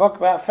book, a book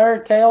about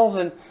fairy tales,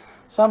 and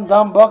some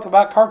dumb book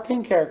about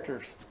cartoon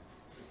characters.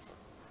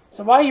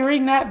 So why are you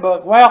reading that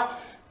book? Well,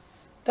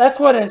 that's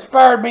what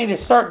inspired me to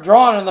start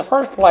drawing in the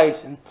first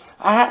place. And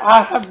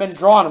I haven't been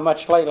drawing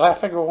much lately. I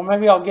figured, well,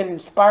 maybe I'll get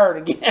inspired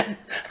again.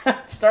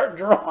 Start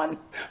drawing,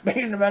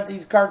 reading about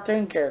these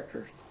cartoon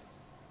characters.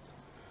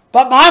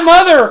 But my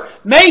mother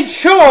made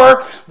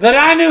sure that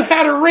I knew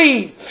how to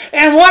read.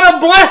 And what a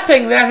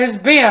blessing that has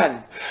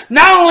been.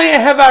 Not only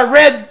have I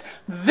read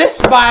this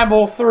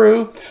Bible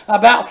through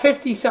about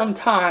 50-some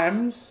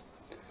times,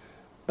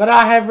 but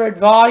I have read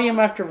volume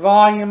after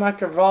volume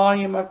after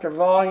volume after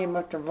volume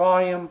after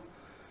volume.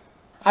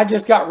 I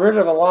just got rid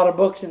of a lot of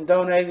books and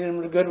donated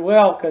them to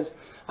Goodwill because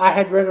I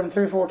had read them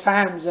 3 or 4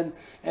 times and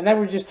they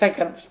were just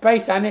taking up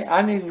space. I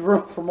needed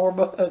room for more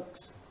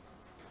books.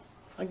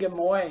 I give them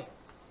away.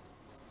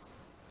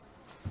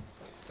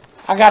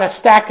 I got a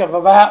stack of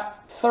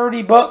about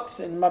 30 books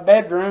in my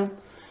bedroom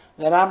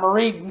that I'm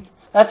reading.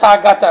 That's how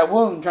I got that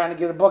wound trying to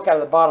get a book out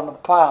of the bottom of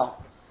the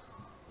pile.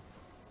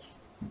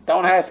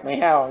 Don't ask me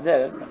how I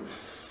did it.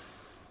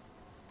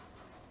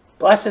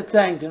 Blessed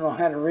thing to know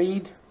how to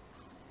read.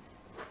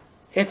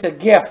 It's a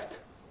gift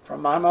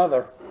from my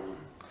mother.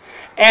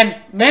 And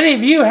many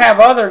of you have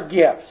other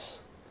gifts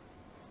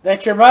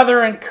that your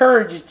mother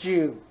encouraged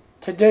you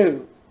to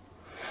do.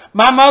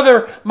 My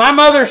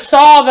mother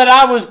saw that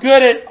I was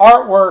good at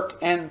artwork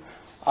and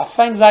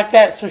things like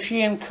that, so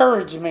she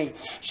encouraged me.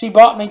 She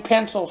bought me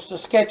pencils to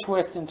sketch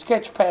with and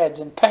sketch pads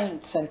and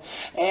paints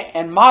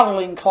and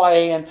modeling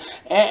clay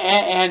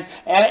and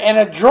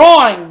a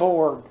drawing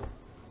board.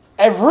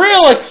 A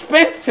real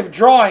expensive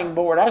drawing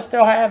board. I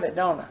still have it,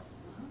 don't I?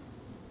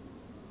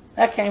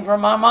 That came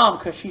from my mom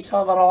because she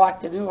saw that I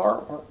like to do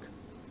artwork.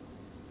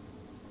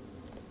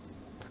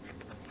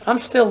 I'm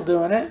still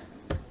doing it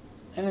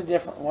in a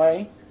different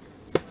way.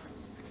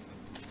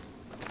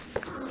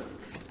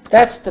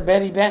 That's the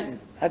Betty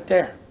Benton right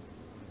there.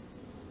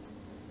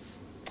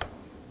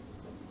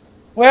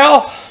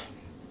 Well,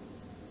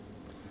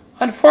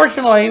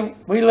 unfortunately,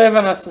 we live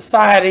in a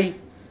society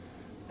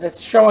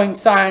that's showing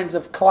signs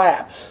of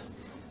collapse.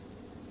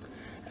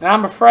 And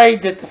I'm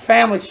afraid that the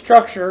family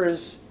structure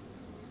is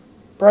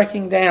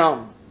breaking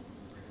down.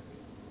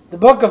 The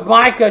book of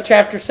Micah,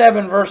 chapter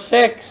 7, verse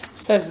 6,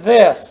 says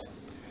this. It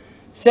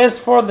says,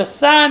 "For the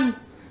son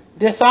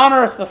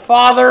dishonoreth the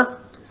father,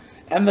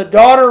 and the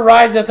daughter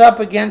riseth up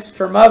against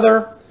her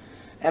mother,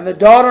 and the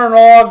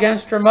daughter-in-law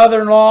against her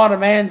mother-in-law, and a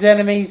man's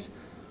enemies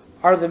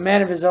are the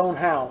men of his own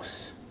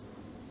house."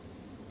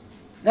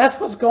 That's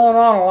what's going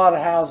on in a lot of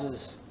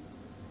houses.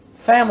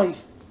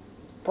 Families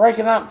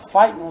breaking up and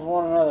fighting with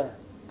one another.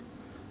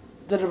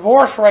 The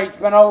divorce rate's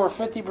been over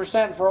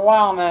 50% for a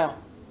while now.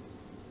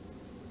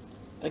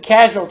 The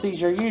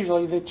casualties are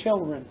usually the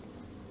children.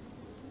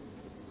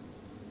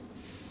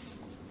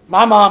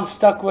 My mom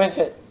stuck with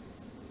it.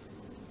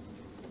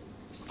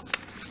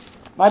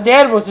 My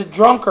dad was a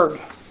drunkard.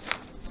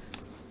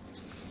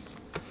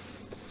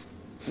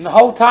 And the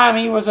whole time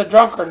he was a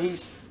drunkard,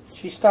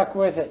 she stuck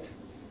with it.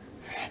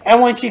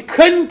 And when she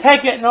couldn't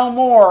take it no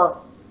more,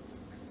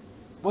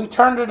 we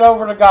turned it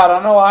over to God.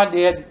 I know I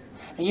did.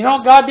 And you know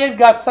what God did?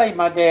 God saved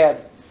my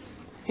dad.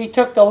 He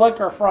took the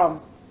liquor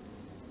from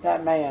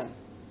that man.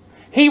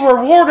 He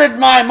rewarded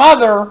my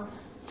mother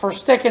for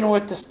sticking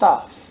with the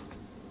stuff.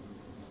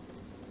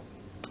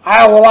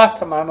 I owe a lot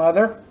to my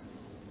mother.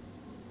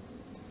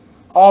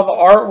 All the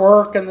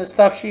artwork and the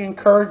stuff she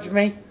encouraged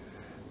me.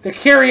 The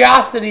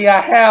curiosity I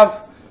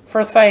have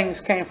for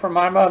things came from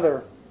my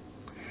mother.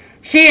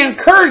 She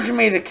encouraged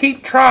me to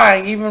keep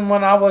trying even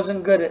when I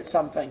wasn't good at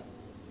something.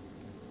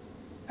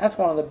 That's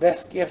one of the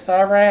best gifts I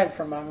ever had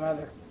from my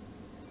mother.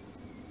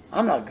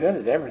 I'm not good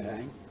at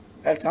everything.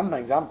 In fact, some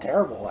things I'm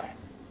terrible at.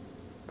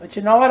 But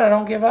you know what? I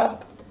don't give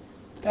up.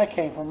 That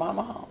came from my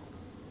mom.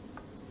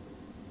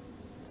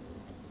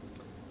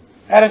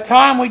 At a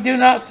time we do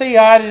not see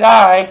eye to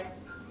eye.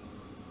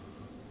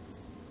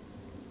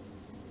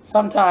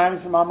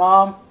 Sometimes my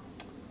mom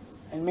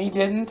and me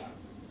didn't.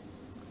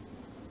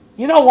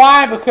 You know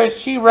why? Because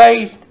she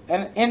raised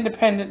an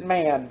independent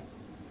man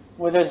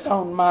with his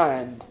own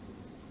mind.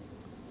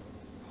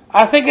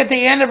 I think at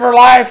the end of her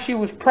life she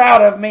was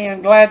proud of me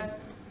and glad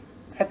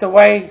at the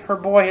way her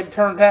boy had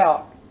turned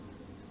out.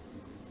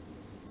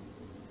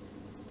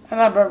 And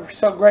I'm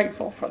so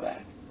grateful for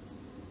that.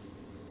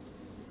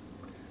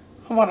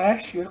 I want to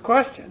ask you a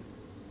question.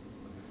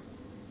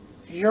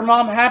 Is your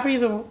mom happy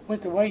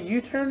with the way you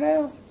turned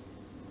out?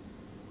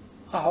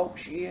 I hope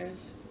she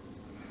is.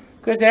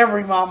 Because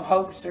every mom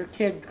hopes their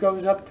kid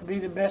grows up to be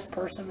the best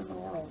person in the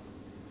world.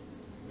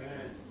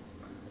 Amen.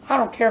 I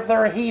don't care if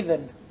they're a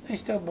heathen. They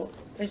still want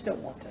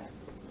that.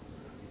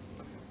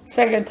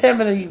 2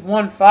 Timothy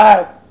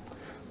 1:5.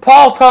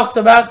 Paul talks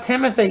about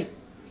Timothy.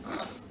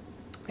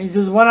 He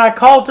says, when I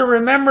call to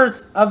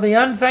remembrance of the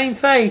unfeigned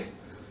faith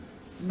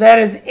that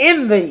is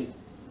in thee,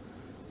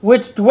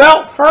 which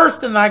dwelt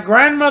first in thy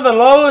grandmother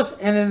Lois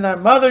and in thy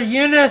mother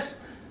Eunice,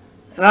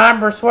 and I am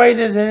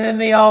persuaded that in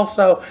thee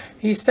also.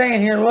 He's saying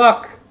here,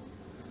 look,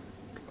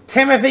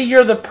 Timothy,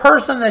 you're the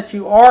person that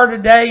you are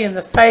today in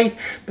the faith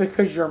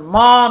because your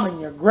mom and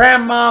your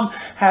grandmom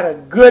had a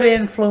good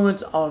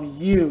influence on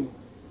you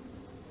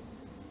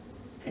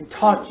and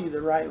taught you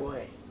the right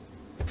way.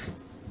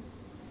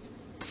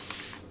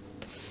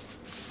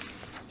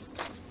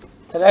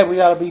 Today we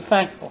ought to be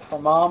thankful for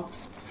Mom.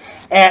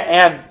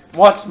 And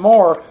what's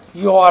more,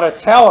 you ought to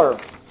tell her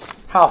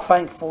how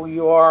thankful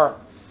you are.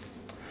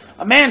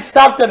 A man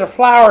stopped at a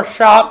flower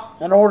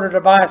shop in order to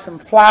buy some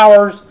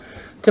flowers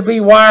to be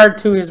wired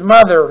to his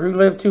mother, who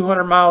lived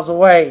 200 miles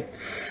away.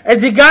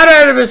 As he got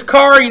out of his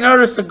car, he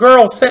noticed a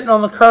girl sitting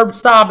on the curb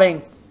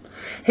sobbing.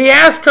 He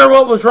asked her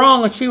what was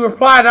wrong, and she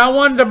replied, I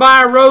wanted to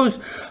buy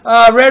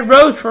a red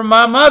rose for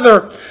my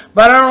mother,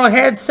 but I only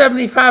had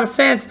 75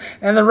 cents,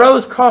 and the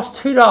rose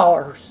cost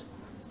 $2.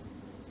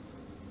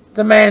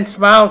 The man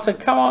smiled and said,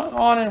 come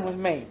on in with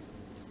me.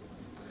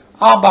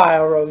 I'll buy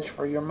a rose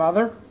for your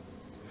mother.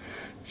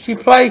 He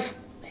placed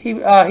his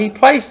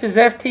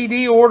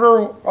FTD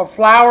order of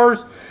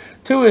flowers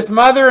to his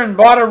mother and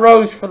bought a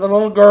rose for the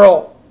little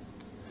girl.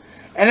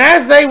 And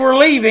as they were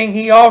leaving,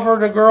 he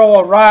offered the girl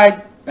a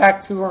ride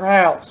back to her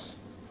house.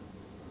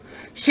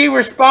 She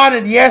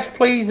responded, yes,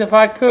 please, if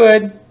I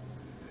could.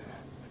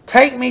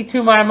 Take me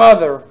to my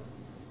mother.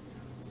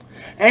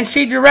 And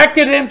she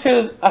directed him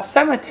to a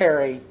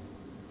cemetery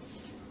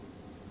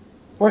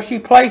where she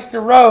placed a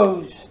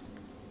rose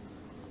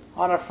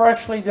on a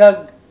freshly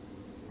dug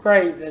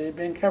grave that had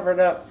been covered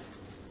up.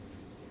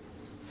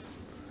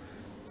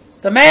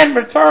 The man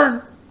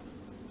returned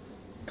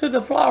to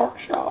the flower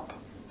shop.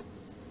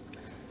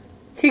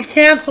 He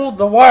canceled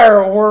the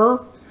wire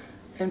order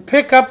and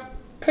picked up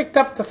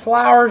the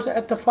flowers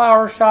at the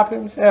flower shop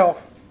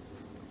himself.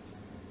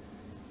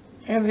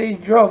 And he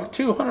drove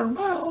 200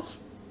 miles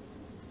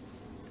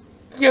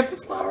to get the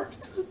flowers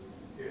to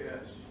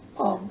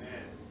Mom.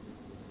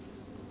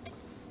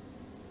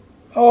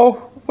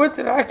 Oh, would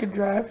that I could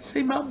drive and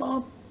see my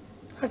mom.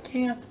 I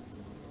can't.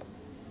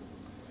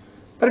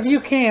 But if you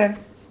can,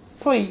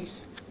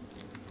 please,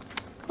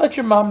 let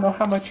your mom know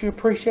how much you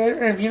appreciate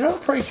her. And if you don't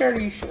appreciate her,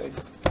 you should.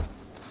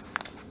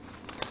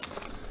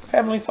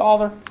 Heavenly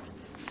Father,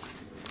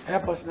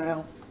 help us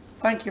now.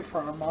 Thank you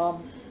for our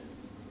mom.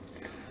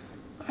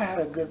 I had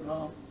a good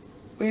mom.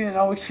 We didn't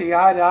always see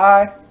eye to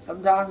eye.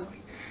 Sometimes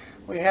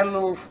we had a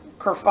little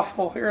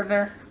kerfuffle here and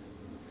there.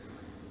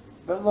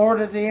 But Lord,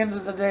 at the end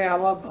of the day, I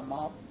love my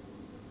mom.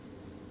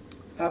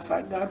 And I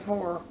thank God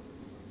for her.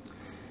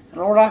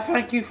 And Lord, I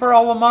thank you for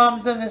all the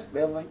moms in this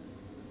building.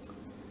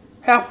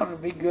 Help them to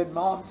be good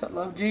moms that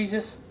love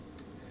Jesus.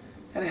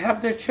 And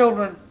help their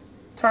children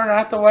turn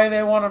out the way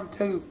they want them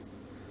to.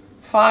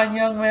 Find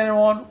young men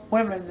and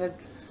women that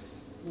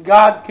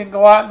God can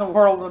go out in the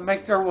world and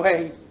make their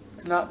way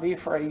and not be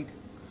afraid.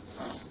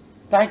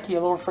 Thank you,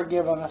 Lord, for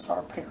giving us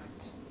our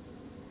parents.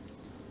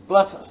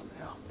 Bless us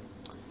now.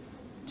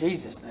 In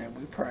Jesus' name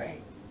we pray.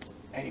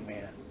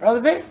 Amen.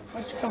 Brother Vic,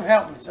 why don't you come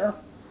help me, sir?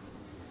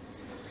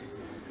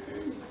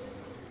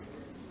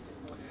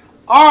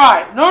 All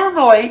right.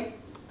 Normally,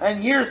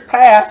 in years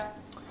past,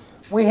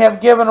 we have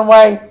given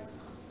away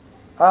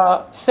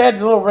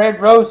said little red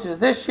roses.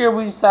 This year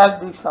we decided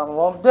to do something a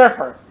little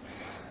different.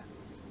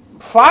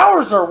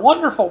 Flowers are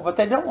wonderful, but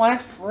they don't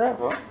last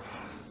forever.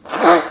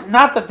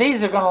 Not that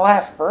these are going to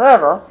last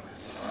forever,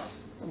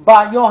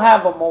 but you'll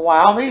have them a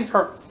while. These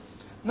are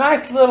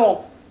nice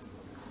little,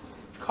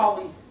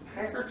 call these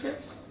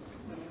handkerchiefs,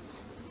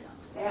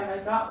 and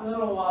they got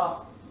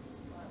little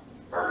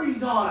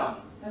birdies on them.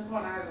 This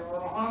one has a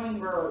little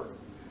hummingbird.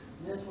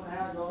 This one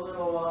has a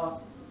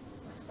little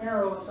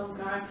sparrow of some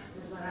kind.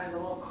 This one has a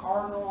little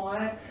cardinal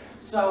on it.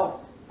 So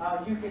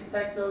you can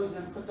take those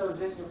and put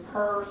those in your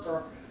purse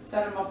or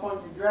set them up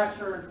on your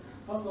dresser and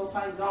put little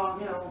things on,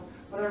 you know,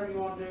 whatever you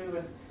want to do.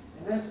 And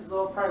this is a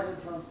little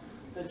present from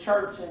the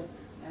church and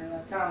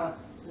kind of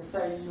to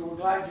say you were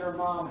glad your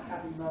mom,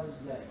 happy Mother's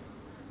Day.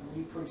 And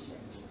we appreciate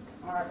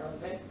you. All right, Brother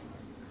Vic.